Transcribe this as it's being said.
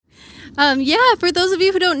For those of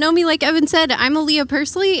you who don't know me, like Evan said, I'm Aaliyah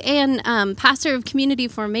Pursley and pastor of Community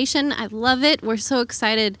Formation. I love it. We're so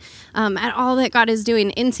excited at all that God is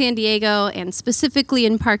doing in San Diego and specifically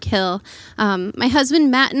in Park Hill. My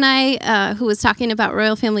husband, Matt, and I, who was talking about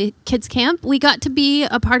Royal Family Kids Camp, we got to be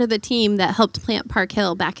a part of the team that helped plant Park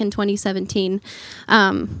Hill back in 2017.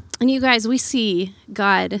 And you guys, we see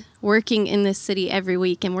God working in this city every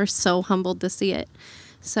week, and we're so humbled to see it.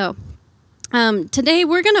 So today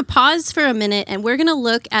we're going to pause for a minute and we're going to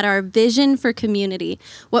look at our vision for community,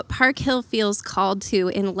 what Park Hill feels called to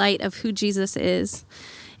in light of who Jesus is.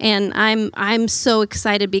 And I'm so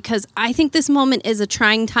excited because I think this moment is a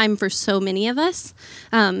trying time for so many of us.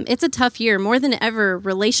 It's a tough year. More than ever,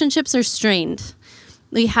 relationships are strained.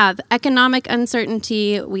 We have economic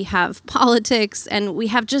uncertainty, we have politics, and we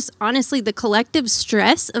have just honestly the collective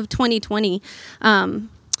stress of 2020.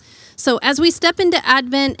 So as we step into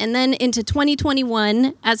Advent and then into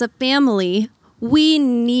 2021 as a family, we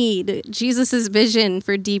need Jesus's vision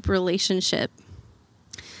for deep relationship.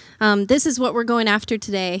 This is what we're going after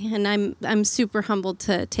today, and I'm super humbled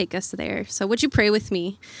to take us there. So would you pray with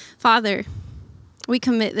me? Father, we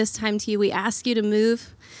commit this time to you. We ask you to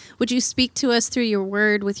move. Would you speak to us through your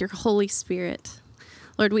word with your Holy Spirit?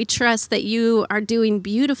 Lord, we trust that you are doing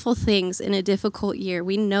beautiful things in a difficult year.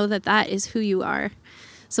 We know that that is who you are.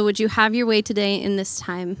 So would you have your way today in this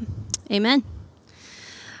time? Amen.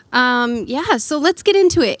 So let's get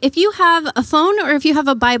into it. If you have a phone or if you have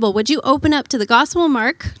a Bible, would you open up to the Gospel of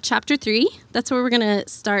Mark, chapter 3? That's where we're going to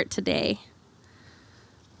start today.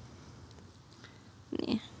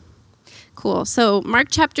 Yeah. Cool. So Mark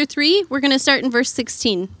chapter 3, we're going to start in verse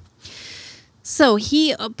 16. So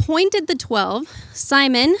he appointed the 12,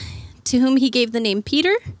 Simon, to whom he gave the name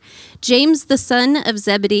Peter, James the son of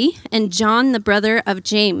Zebedee, and John the brother of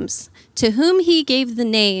James, to whom he gave the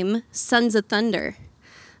name Sons of Thunder.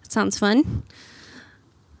 That sounds fun.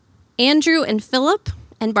 Andrew and Philip,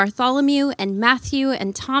 and Bartholomew, and Matthew,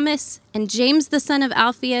 and Thomas, and James the son of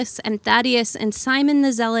Alphaeus, and Thaddeus, and Simon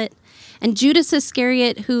the Zealot, and Judas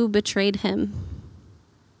Iscariot, who betrayed him.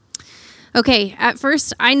 Okay, at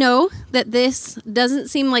first, I know that this doesn't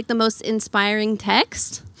seem like the most inspiring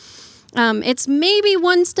text. It's maybe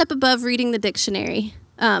one step above reading the dictionary.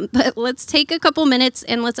 But let's take a couple minutes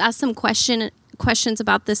and let's ask some questions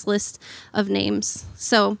about this list of names.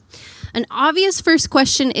 So, an obvious first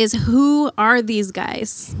question is, who are these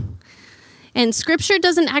guys? And Scripture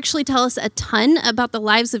doesn't actually tell us a ton about the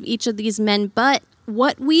lives of each of these men, but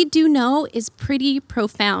what we do know is pretty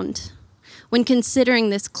profound when considering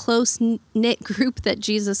this close-knit group that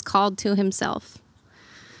Jesus called to himself.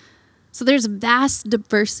 So there's vast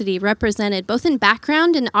diversity represented, both in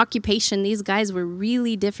background and occupation. These guys were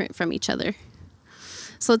really different from each other.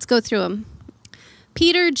 So let's go through them.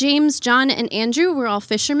 Peter, James, John, and Andrew were all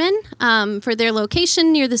fishermen. For their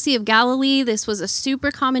location near the Sea of Galilee, this was a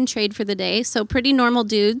super common trade for the day, so pretty normal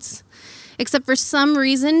dudes. Except for some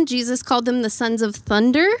reason, Jesus called them the Sons of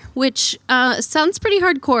Thunder, which sounds pretty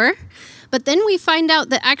hardcore. But then we find out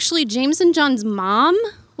that actually James and John's mom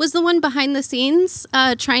was the one behind the scenes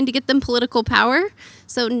trying to get them political power.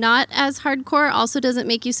 So not as hardcore, also doesn't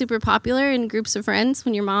make you super popular in groups of friends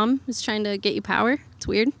when your mom is trying to get you power. It's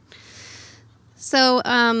weird. So,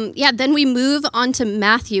 then we move on to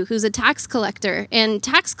Matthew, who's a tax collector. And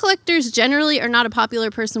tax collectors generally are not a popular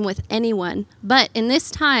person with anyone. But in this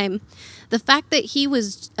time, the fact that he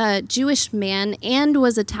was a Jewish man and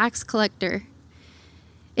was a tax collector,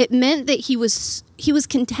 it meant that he was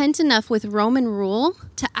content enough with Roman rule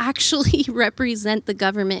to actually represent the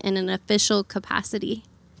government in an official capacity.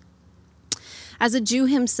 As a Jew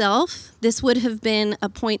himself, this would have been a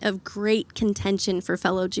point of great contention for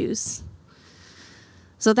fellow Jews.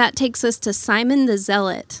 So that takes us to Simon the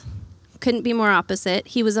Zealot. Couldn't be more opposite.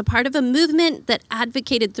 He was a part of a movement that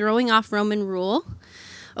advocated throwing off Roman rule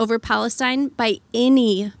over Palestine by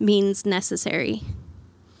any means necessary.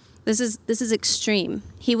 This is extreme.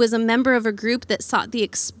 He was a member of a group that sought the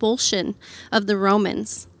expulsion of the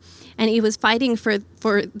Romans, and he was fighting for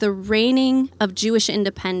the reigning of Jewish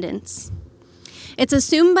independence. It's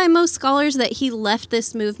assumed by most scholars that he left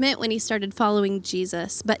this movement when he started following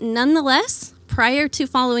Jesus, but nonetheless, prior to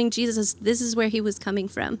following Jesus, this is where he was coming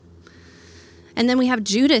from. And then we have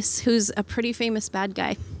Judas, who's a pretty famous bad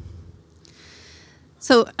guy.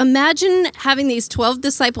 So imagine having these 12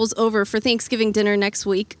 disciples over for Thanksgiving dinner next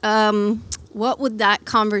week. What would that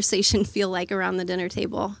conversation feel like around the dinner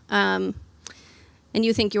table? And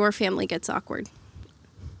you think your family gets awkward.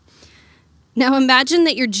 Now imagine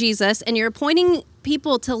that you're Jesus and you're appointing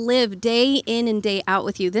people to live day in and day out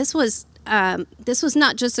with you. This was this was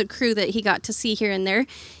not just a crew that he got to see here and there.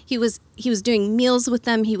 He was doing meals with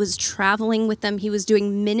them. He was traveling with them. He was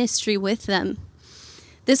doing ministry with them.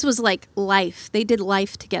 This was like life. They did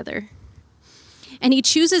life together. And he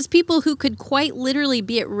chooses people who could quite literally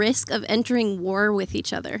be at risk of entering war with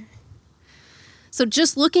each other. So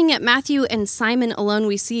just looking at Matthew and Simon alone,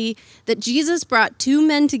 we see that Jesus brought two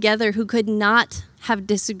men together who could not have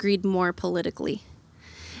disagreed more politically.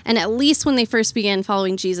 And at least when they first began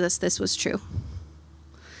following Jesus, this was true.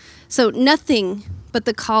 So nothing but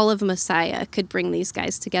the call of Messiah could bring these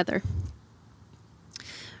guys together.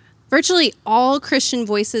 Virtually all Christian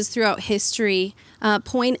voices throughout history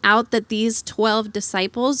point out that these 12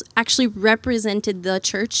 disciples actually represented the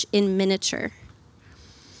church in miniature.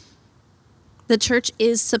 The church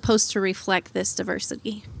is supposed to reflect this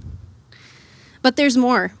diversity. But there's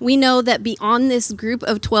more. We know that beyond this group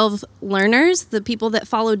of 12 learners, the people that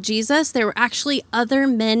followed Jesus, there were actually other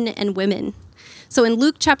men and women. So in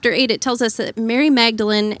Luke chapter 8, it tells us that Mary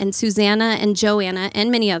Magdalene and Susanna and Joanna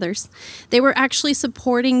and many others, they were actually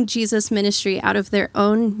supporting Jesus' ministry out of their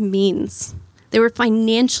own means. They were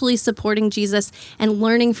financially supporting Jesus and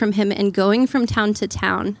learning from him and going from town to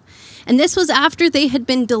town. And this was after they had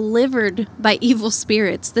been delivered by evil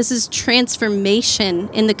spirits. This is transformation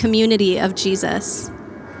in the community of Jesus.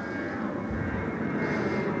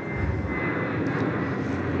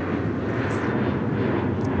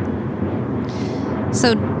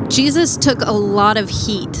 So Jesus took a lot of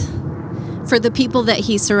heat for the people that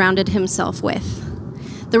he surrounded himself with.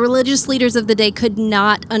 The religious leaders of the day could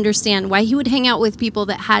not understand why he would hang out with people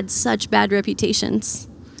that had such bad reputations.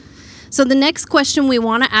 So the next question we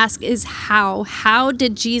want to ask is how? How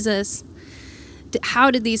did these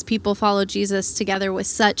people follow Jesus together with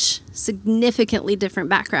such significantly different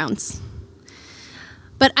backgrounds?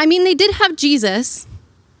 But I mean, they did have Jesus,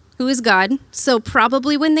 who is God. So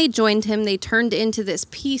probably when they joined him, they turned into this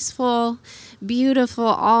peaceful, beautiful,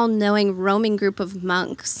 all-knowing roaming group of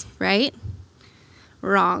monks, right?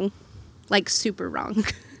 Wrong. Like super wrong.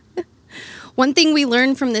 One thing we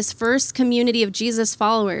learn from this first community of Jesus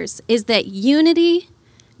followers is that unity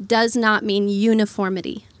does not mean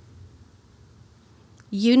uniformity.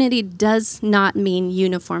 Unity does not mean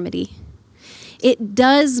uniformity. It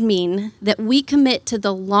does mean that we commit to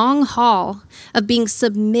the long haul of being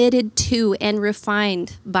submitted to and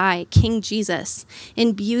refined by King Jesus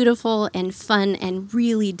in beautiful and fun and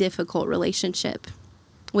really difficult relationship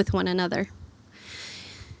with one another.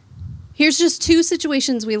 Here's just two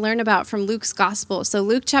situations we learn about from Luke's gospel. So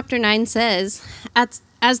Luke chapter 9 says,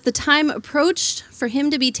 as the time approached for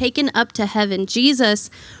him to be taken up to heaven,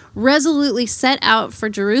 Jesus resolutely set out for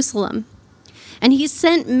Jerusalem. And he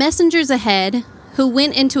sent messengers ahead who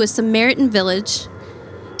went into a Samaritan village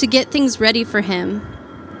to get things ready for him.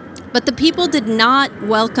 But the people did not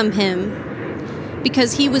welcome him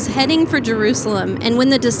because he was heading for Jerusalem. And when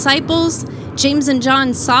the disciples, James and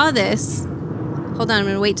John, saw this, hold on, I'm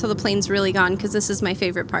going to wait till the plane's really gone because this is my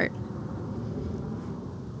favorite part.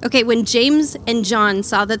 Okay, when James and John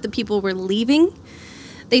saw that the people were leaving,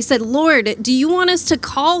 they said, "Lord, do you want us to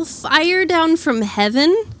call fire down from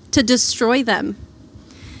heaven to destroy them?"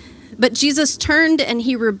 But Jesus turned and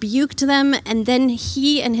he rebuked them, and then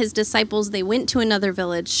he and his disciples, they went to another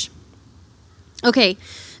village. Okay,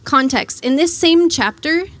 context. In this same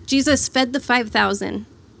chapter, Jesus fed the 5,000.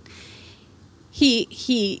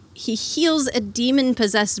 He heals a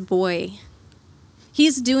demon-possessed boy.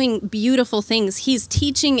 He's doing beautiful things. He's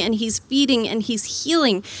teaching and he's feeding and he's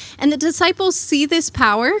healing. And the disciples see this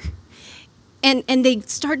power and they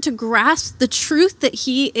start to grasp the truth that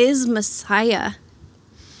he is Messiah.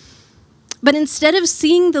 But instead of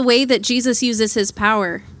seeing the way that Jesus uses his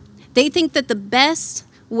power, they think that the best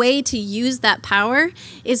way to use that power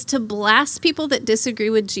is to blast people that disagree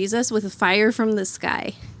with Jesus with fire from the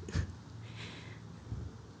sky.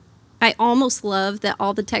 I almost love that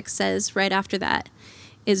all the text says right after that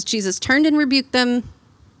is Jesus turned and rebuked them,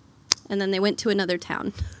 and then they went to another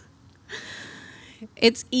town.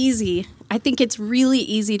 It's easy. I think it's really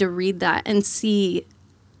easy to read that and see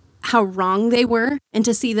how wrong they were and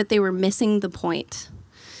to see that they were missing the point.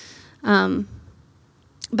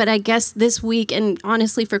 But I guess this week, and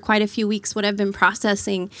honestly for quite a few weeks, what I've been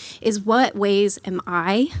processing is what ways am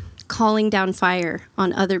I calling down fire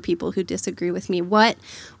on other people who disagree with me? What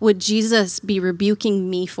would Jesus be rebuking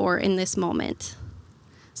me for in this moment?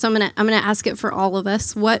 So I'm gonna ask it for all of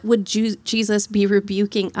us. What would Jesus be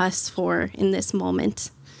rebuking us for in this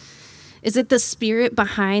moment? Is it the spirit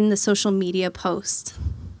behind the social media post?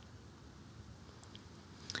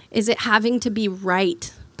 Is it having to be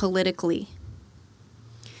right politically?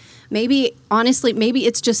 Maybe, honestly, maybe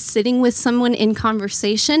it's just sitting with someone in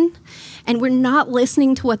conversation and we're not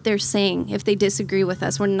listening to what they're saying if they disagree with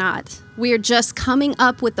us. We're not. We are just coming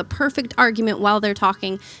up with the perfect argument while they're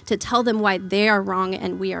talking to tell them why they are wrong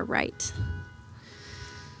and we are right.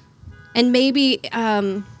 And maybe,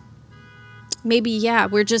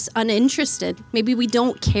 we're just uninterested. Maybe we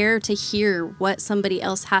don't care to hear what somebody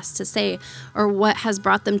else has to say or what has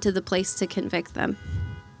brought them to the place to convict them.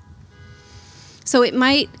 So it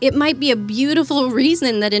might be a beautiful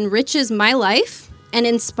reason that enriches my life and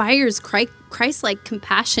inspires Christ-like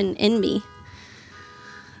compassion in me.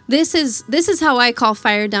 This is how I call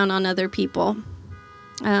fire down on other people.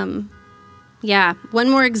 One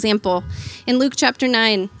more example. In Luke chapter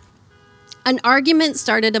 9, an argument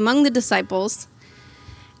started among the disciples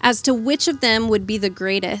as to which of them would be the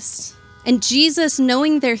greatest. And Jesus,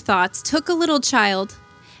 knowing their thoughts, took a little child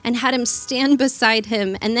and had him stand beside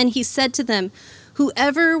him. And then he said to them,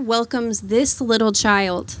 "Whoever welcomes this little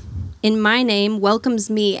child in my name welcomes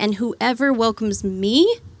me, and whoever welcomes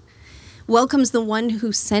me welcomes the one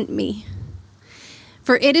who sent me.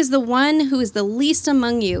 For it is the one who is the least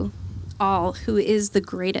among you all who is the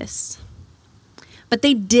greatest." But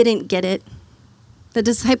they didn't get it. The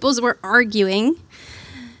disciples were arguing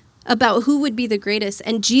about who would be the greatest,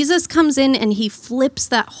 and Jesus comes in and he flips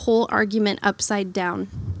that whole argument upside down.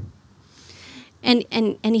 And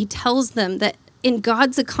he tells them that in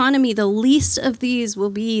God's economy, the least of these will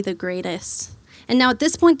be the greatest. And now at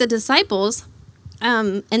this point, the disciples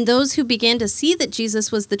and those who began to see that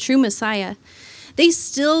Jesus was the true Messiah, they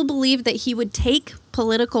still believed that he would take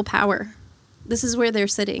political power. This is where they're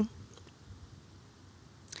sitting.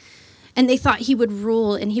 And they thought he would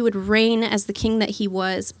rule and he would reign as the king that he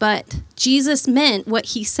was. But Jesus meant what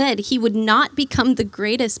he said. He would not become the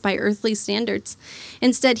greatest by earthly standards.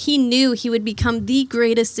 Instead, he knew he would become the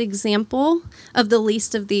greatest example of the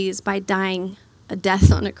least of these by dying a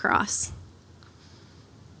death on a cross.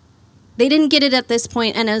 They didn't get it at this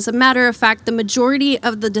point, and as a matter of fact, the majority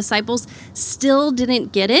of the disciples still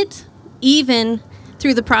didn't get it, even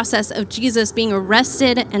through the process of Jesus being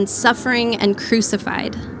arrested and suffering and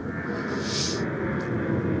crucified.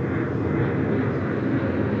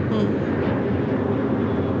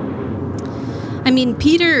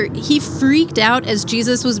 Peter, he freaked out as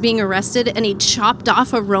Jesus was being arrested, and he chopped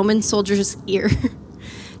off a Roman soldier's ear.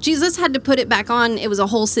 Jesus had to put it back on. It was a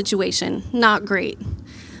whole situation. Not great.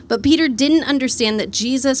 But Peter didn't understand that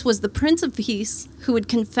Jesus was the Prince of Peace who would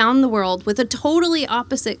confound the world with a totally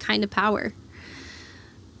opposite kind of power.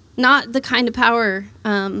 Not the kind of power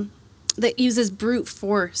that uses brute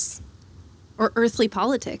force or earthly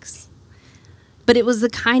politics. But it was the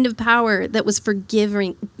kind of power that was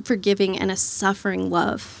forgiving and a suffering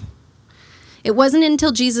love. It wasn't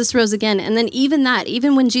until Jesus rose again. And then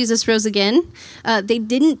even when Jesus rose again, they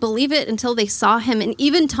didn't believe it until they saw him. And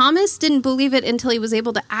even Thomas didn't believe it until he was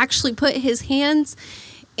able to actually put his hands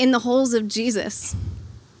in the holes of Jesus.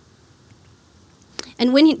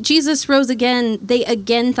 And when Jesus rose again, they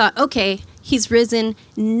again thought, okay, he's risen.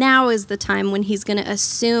 Now is the time when he's going to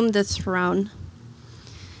assume the throne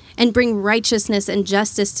and bring righteousness and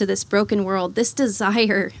justice to this broken world. This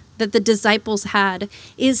desire that the disciples had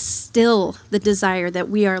is still the desire that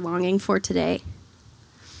we are longing for today.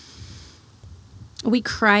 We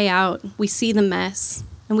cry out, we see the mess,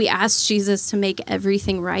 and we ask Jesus to make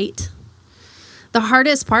everything right. The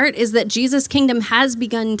hardest part is that Jesus' kingdom has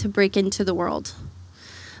begun to break into the world.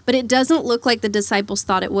 But it doesn't look like the disciples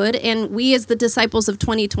thought it would, and we as the disciples of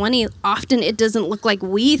 2020, often it doesn't look like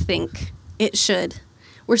we think it should.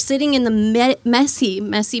 We're sitting in the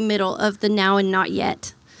messy middle of the now and not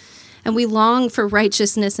yet. And we long for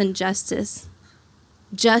righteousness and justice,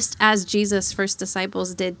 just as Jesus' first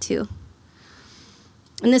disciples did too.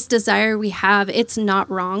 And this desire we have, it's not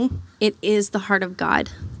wrong. It is the heart of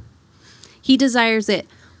God. He desires it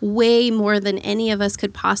way more than any of us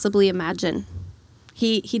could possibly imagine.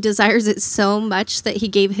 He desires it so much that he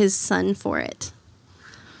gave his son for it.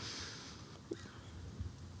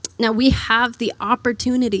 Now we have the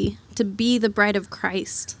opportunity to be the bride of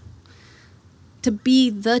Christ, to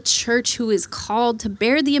be the church who is called to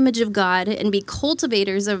bear the image of God and be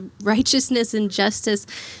cultivators of righteousness and justice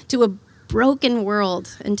to a broken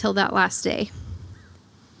world until that last day.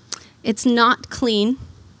 It's not clean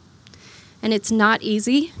and it's not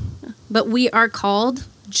easy, but we are called,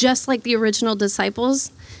 just like the original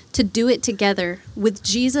disciples, to do it together with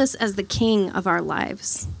Jesus as the King of our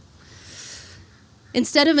lives.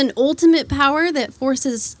 Instead of an ultimate power that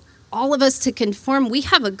forces all of us to conform, we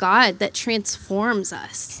have a God that transforms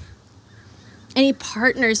us. And he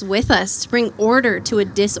partners with us to bring order to a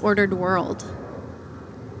disordered world.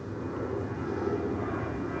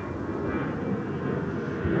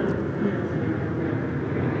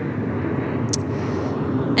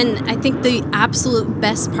 And I think the absolute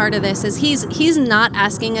best part of this is he's not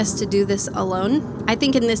asking us to do this alone. I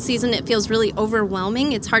think in this season it feels really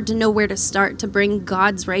overwhelming. It's hard to know where to start to bring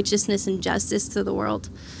God's righteousness and justice to the world.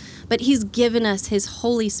 But he's given us his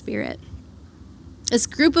Holy Spirit. This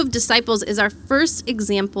group of disciples is our first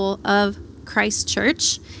example of Christ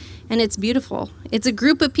Church, and it's beautiful. It's a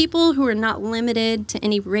group of people who are not limited to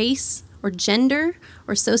any race or gender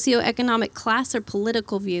or socioeconomic class or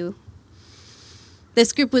political view.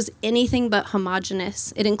 This group was anything but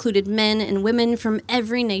homogenous. It included men and women from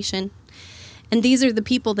every nation, and these are the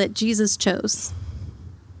people that Jesus chose.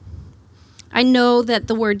 I know that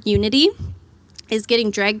the word unity is getting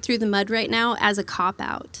dragged through the mud right now as a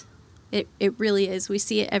cop-out. It really is. We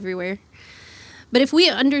see it everywhere. But if we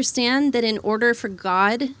understand that in order for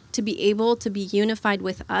God to be able to be unified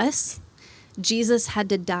with us, Jesus had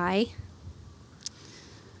to die,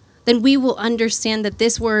 then we will understand that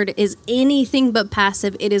this word is anything but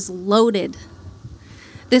passive. It is loaded.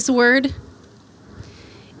 This word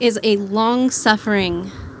is a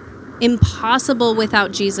long-suffering, impossible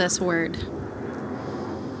without Jesus word.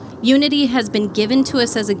 Unity has been given to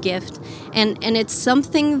us as a gift, and it's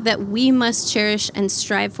something that we must cherish and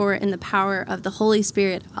strive for in the power of the Holy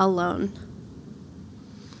Spirit alone.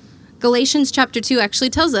 Galatians chapter 2 actually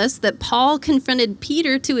tells us that Paul confronted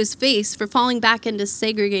Peter to his face for falling back into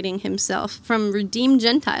segregating himself from redeemed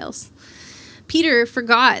Gentiles. Peter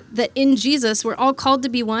forgot that in Jesus we're all called to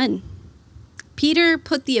be one. Peter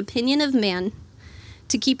put the opinion of man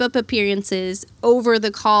to keep up appearances over the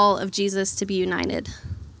call of Jesus to be united.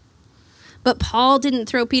 But Paul didn't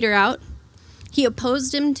throw Peter out. He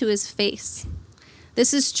opposed him to his face.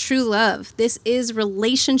 This is true love. This is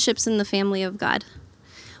relationships in the family of God.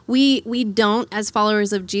 We don't, as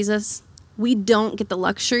followers of Jesus, we don't get the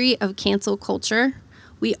luxury of cancel culture.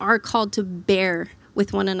 We are called to bear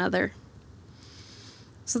with one another.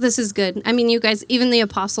 So this is good. I mean, you guys, even the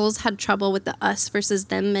apostles had trouble with the us versus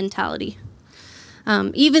them mentality.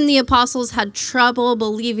 Even the apostles had trouble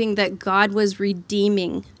believing that God was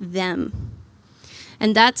redeeming them.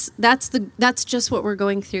 And that's just what we're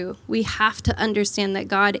going through. We have to understand that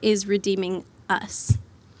God is redeeming us.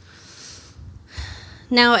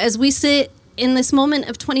 Now, as we sit in this moment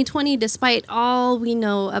of 2020, despite all we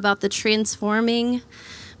know about the transforming,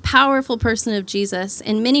 powerful person of Jesus,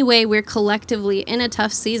 in many ways we're collectively in a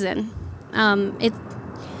tough season.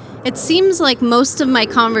 It seems like most of my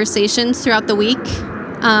conversations throughout the week,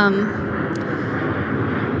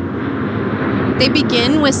 they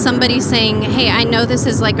begin with somebody saying, hey, I know this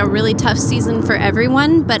is like a really tough season for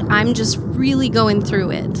everyone, but I'm just really going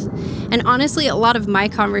through it. And honestly, a lot of my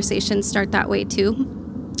conversations start that way too.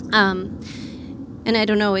 And I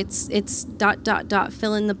don't know, it's ...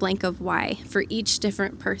 fill in the blank of why for each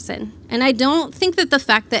different person. And I don't think that the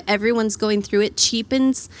fact that everyone's going through it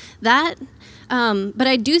cheapens that. But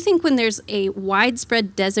I do think when there's a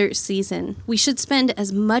widespread desert season, we should spend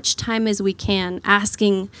as much time as we can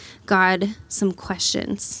asking God some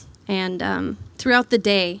questions. And throughout the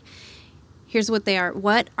day, here's what they are.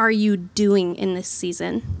 What are you doing in this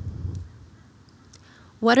season?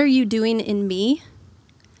 What are you doing in me?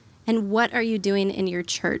 And what are you doing in your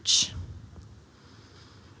church?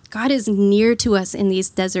 God is near to us in these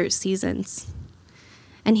desert seasons,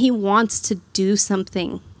 and he wants to do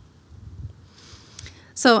something.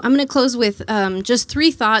 So I'm going to close with just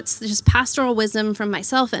 3 thoughts, just pastoral wisdom from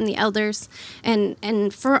myself and the elders.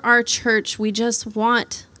 And for our church, we just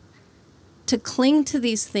want to cling to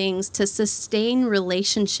these things to sustain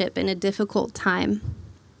relationship in a difficult time.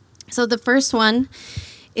 So the first one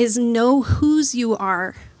is know whose you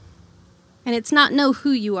are. And it's not know who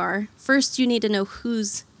you are. First, you need to know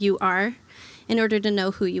whose you are in order to know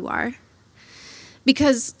who you are.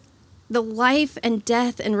 Because the life and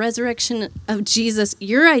death and resurrection of Jesus,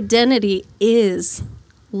 your identity is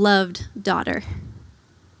loved daughter.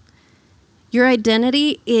 Your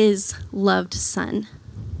identity is loved son.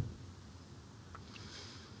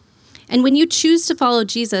 And when you choose to follow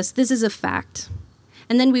Jesus, this is a fact.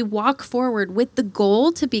 And then we walk forward with the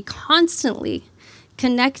goal to be constantly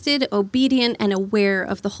connected, obedient, and aware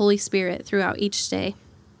of the Holy Spirit throughout each day.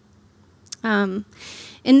 In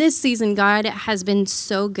this season, God has been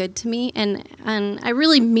so good to me, and I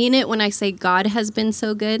really mean it when I say God has been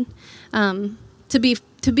so good.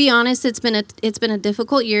 To be honest, it's been a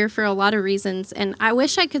difficult year for a lot of reasons, and I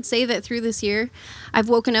wish I could say that through this year, I've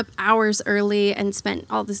woken up hours early and spent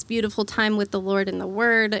all this beautiful time with the Lord and the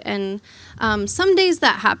Word, and some days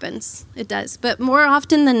that happens, it does, but more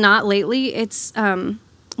often than not lately, it's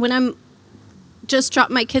when I'm just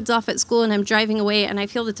dropped my kids off at school and I'm driving away and I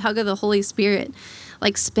feel the tug of the Holy Spirit.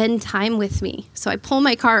 like spend time with me. So I pull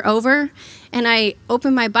my car over and I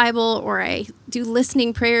open my Bible, or I do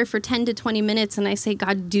listening prayer for 10 to 20 minutes, and I say,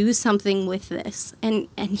 God, do something with this. And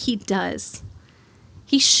he does.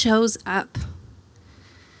 He shows up.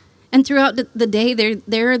 And throughout the day,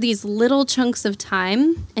 there are these little chunks of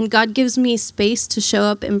time, and God gives me space to show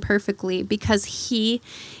up imperfectly because he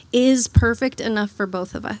is perfect enough for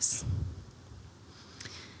both of us.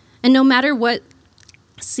 And no matter what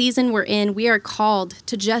season we're in, we are called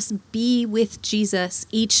to just be with Jesus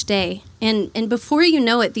each day. And before you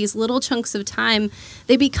know it, these little chunks of time,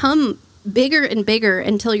 they become bigger and bigger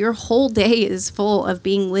until your whole day is full of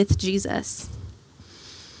being with Jesus.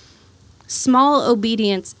 Small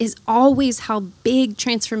obedience is always how big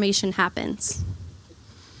transformation happens.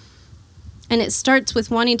 And it starts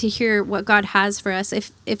with wanting to hear what God has for us.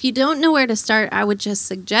 If you don't know where to start, I would just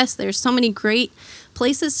suggest there's so many great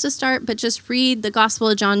places to start, but just read the Gospel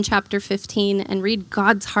of John chapter 15 and read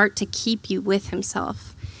God's heart to keep you with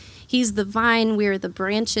himself. He's the vine, we are the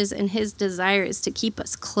branches, and his desire is to keep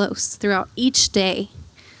us close throughout each day.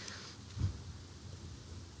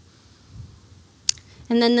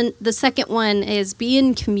 And then the second one is be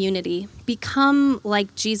in community. Become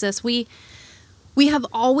like Jesus. We have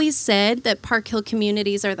always said that Park Hill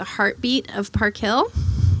communities are the heartbeat of Park Hill.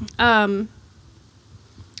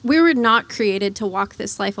 We were not created to walk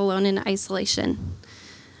this life alone in isolation.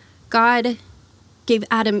 God gave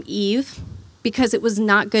Adam Eve because it was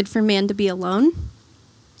not good for man to be alone.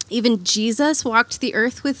 Even Jesus walked the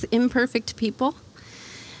earth with imperfect people.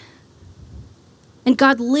 And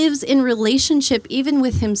God lives in relationship even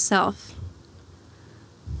with himself.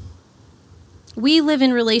 We live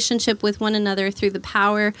in relationship with one another through the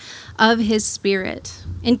power of his Spirit.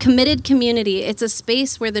 In committed community, it's a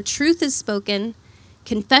space where the truth is spoken,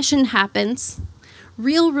 confession happens,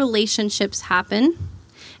 real relationships happen.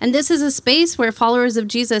 And this is a space where followers of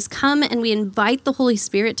Jesus come and we invite the Holy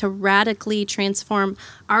Spirit to radically transform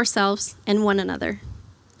ourselves and one another.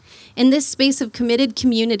 In this space of committed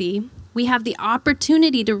community, we have the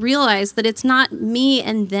opportunity to realize that it's not me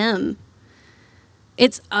and them.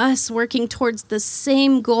 It's us working towards the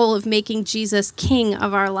same goal of making Jesus king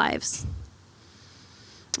of our lives.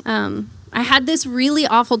 I had this really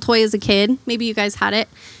awful toy as a kid. Maybe you guys had it.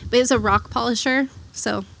 But it was a rock polisher.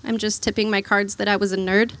 So I'm just tipping my cards that I was a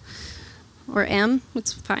nerd. Or am.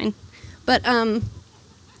 It's fine. But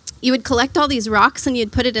you would collect all these rocks and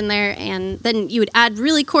you'd put it in there, and then you would add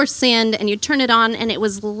really coarse sand and you'd turn it on, and it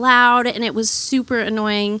was loud and it was super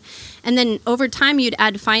annoying. And then over time you'd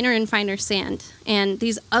add finer and finer sand, and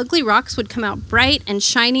these ugly rocks would come out bright and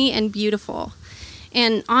shiny and beautiful.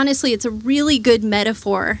 And honestly, it's a really good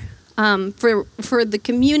metaphor for the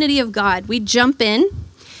community of God. We jump in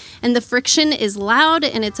and the friction is loud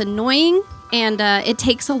and it's annoying, and it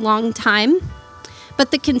takes a long time. But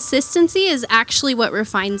the consistency is actually what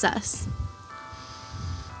refines us.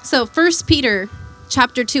 So 1 Peter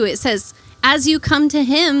chapter 2, it says, as you come to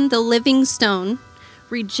him, the living stone,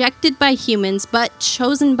 rejected by humans, but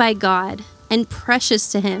chosen by God and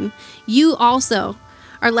precious to him, you also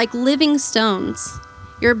are like living stones.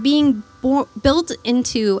 You're being built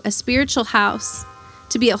into a spiritual house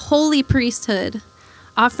to be a holy priesthood,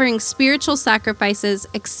 offering spiritual sacrifices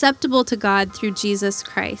acceptable to God through Jesus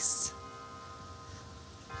Christ.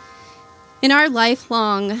 In our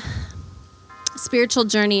lifelong spiritual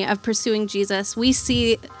journey of pursuing Jesus, we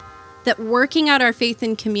see that working out our faith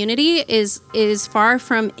in community is far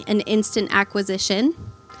from an instant acquisition,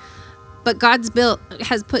 but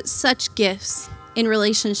has put such gifts in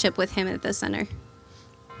relationship with him at the center.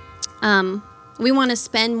 We want to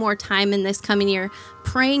spend more time in this coming year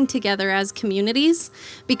praying together as communities,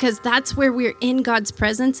 because that's where we're in God's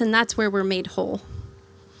presence and that's where we're made whole.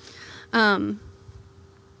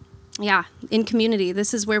 In community,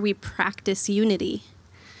 this is where we practice unity.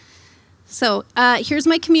 So here's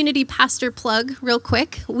my community pastor plug real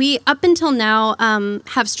quick. We, up until now,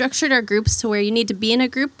 have structured our groups to where you need to be in a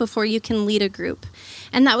group before you can lead a group.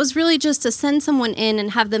 And that was really just to send someone in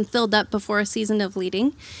and have them filled up before a season of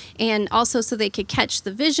leading, and also so they could catch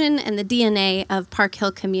the vision and the DNA of Park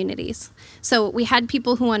Hill communities. So we had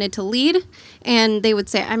people who wanted to lead, and they would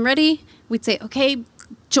say, I'm ready. We'd say, okay,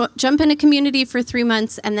 jump in a community for 3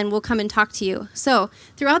 months, and then we'll come and talk to you. So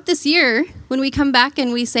throughout this year, when we come back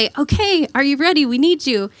and we say, okay, are you ready? We need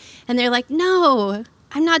you. And they're like, no,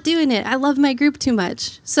 I'm not doing it. I love my group too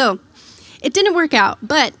much. So it didn't work out,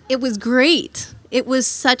 but it was great. It was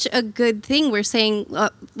such a good thing. We're saying,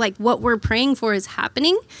 what we're praying for is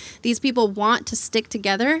happening. These people want to stick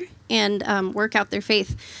together and work out their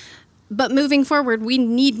faith. But moving forward, we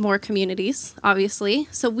need more communities, obviously.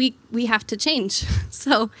 So we have to change.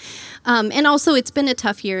 So, and also it's been a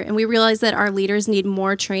tough year, and we realize that our leaders need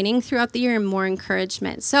more training throughout the year and more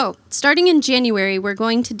encouragement. So starting in January, we're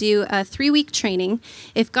going to do a 3-week training.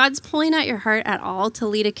 If God's pulling at your heart at all to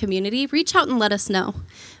lead a community, reach out and let us know.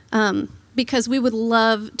 Because we would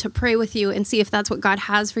love to pray with you and see if that's what God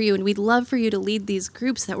has for you. And we'd love for you to lead these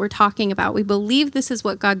groups that we're talking about. We believe this is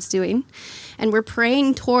what God's doing. And we're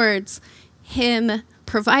praying towards him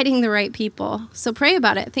providing the right people. So pray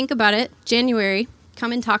about it. Think about it. January,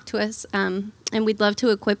 come and talk to us. And we'd love to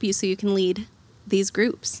equip you so you can lead these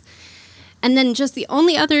groups. And then just the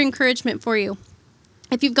only other encouragement for you.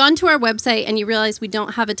 If you've gone to our website and you realize we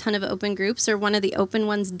don't have a ton of open groups or one of the open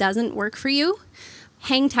ones doesn't work for you,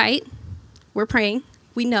 hang tight. We're praying.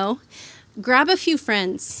 We know. Grab a few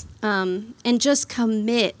friends and just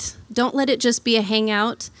commit. Don't let it just be a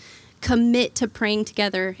hangout. Commit to praying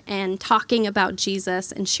together and talking about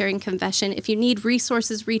Jesus and sharing confession. If you need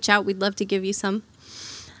resources, reach out. We'd love to give you some.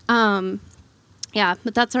 But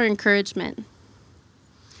that's our encouragement.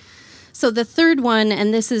 So the third one,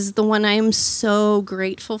 and this is the one I am so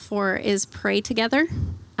grateful for, is pray together.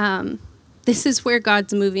 This is where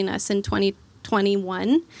God's moving us in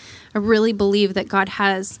 2021. I really believe that God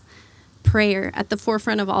has prayer at the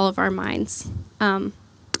forefront of all of our minds.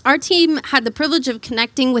 Our team had the privilege of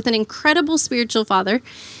connecting with an incredible spiritual father.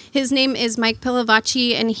 His name is Mike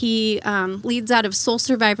Pilavachi, and he leads out of Soul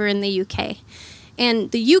Survivor in the UK.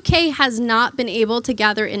 And the UK has not been able to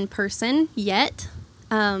gather in person yet.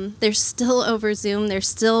 They're still over Zoom. They're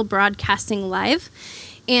still broadcasting live,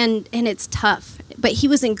 and it's tough. But he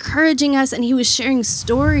was encouraging us, and he was sharing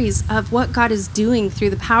stories of what God is doing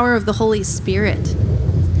through the power of the Holy Spirit.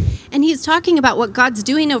 And he's talking about what God's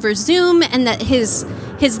doing over Zoom, and that his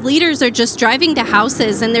leaders are just driving to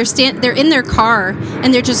houses, and they're in their car,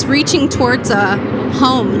 and they're just reaching towards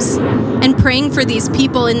homes and praying for these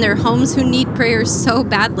people in their homes who need prayer so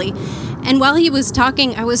badly. And while he was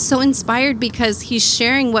talking, I was so inspired because he's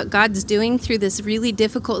sharing what God's doing through this really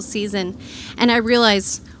difficult season. And I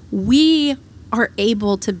realized we are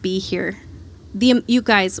able to be here. You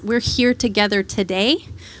guys, we're here together today.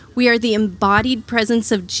 We are the embodied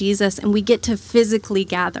presence of Jesus, and we get to physically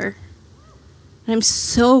gather. And I'm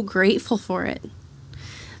so grateful for it.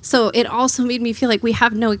 So it also made me feel like we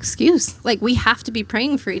have no excuse. Like, we have to be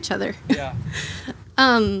praying for each other. Yeah.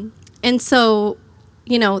 And so,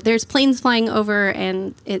 there's planes flying over,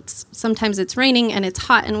 and sometimes it's raining and it's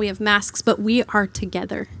hot and we have masks, but we are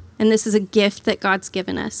together. And this is a gift that God's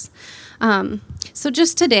given us. So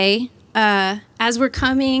just today, as we're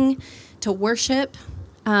coming to worship,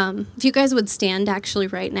 if you guys would stand actually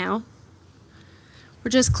right now,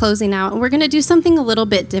 we're just closing out, and we're going to do something a little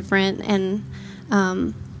bit different. And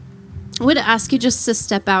I would ask you just to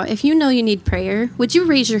step out. If you know you need prayer, would you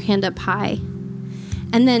raise your hand up high?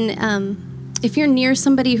 And then if you're near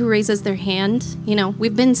somebody who raises their hand,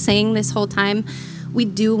 we've been saying this whole time, we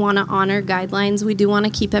do want to honor guidelines. We do want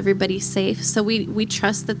to keep everybody safe. So we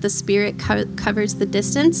trust that the Spirit covers the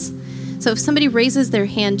distance. So if somebody raises their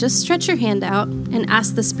hand, just stretch your hand out and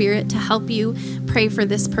ask the Spirit to help you pray for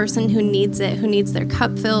this person who needs it, who needs their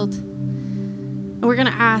cup filled. And we're going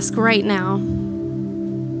to ask right now.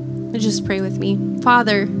 Just pray with me.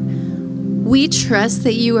 Father, we trust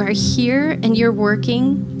that you are here and you're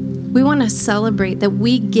working. We want to celebrate that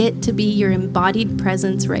we get to be your embodied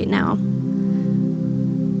presence right now.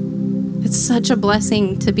 It's such a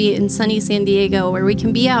blessing to be in sunny San Diego, where we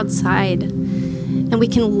can be outside and we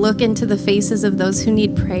can look into the faces of those who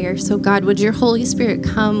need prayer. So God, would your Holy Spirit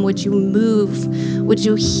come? Would you move? Would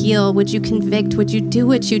you heal? Would you convict? Would you do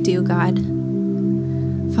what you do, God?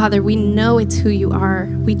 Father, we know it's who you are.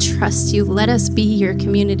 We trust you. Let us be your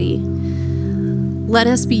community. Let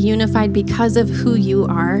us be unified because of who you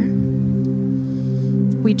are.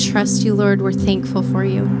 We trust you, Lord. We're thankful for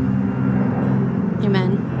you. Amen.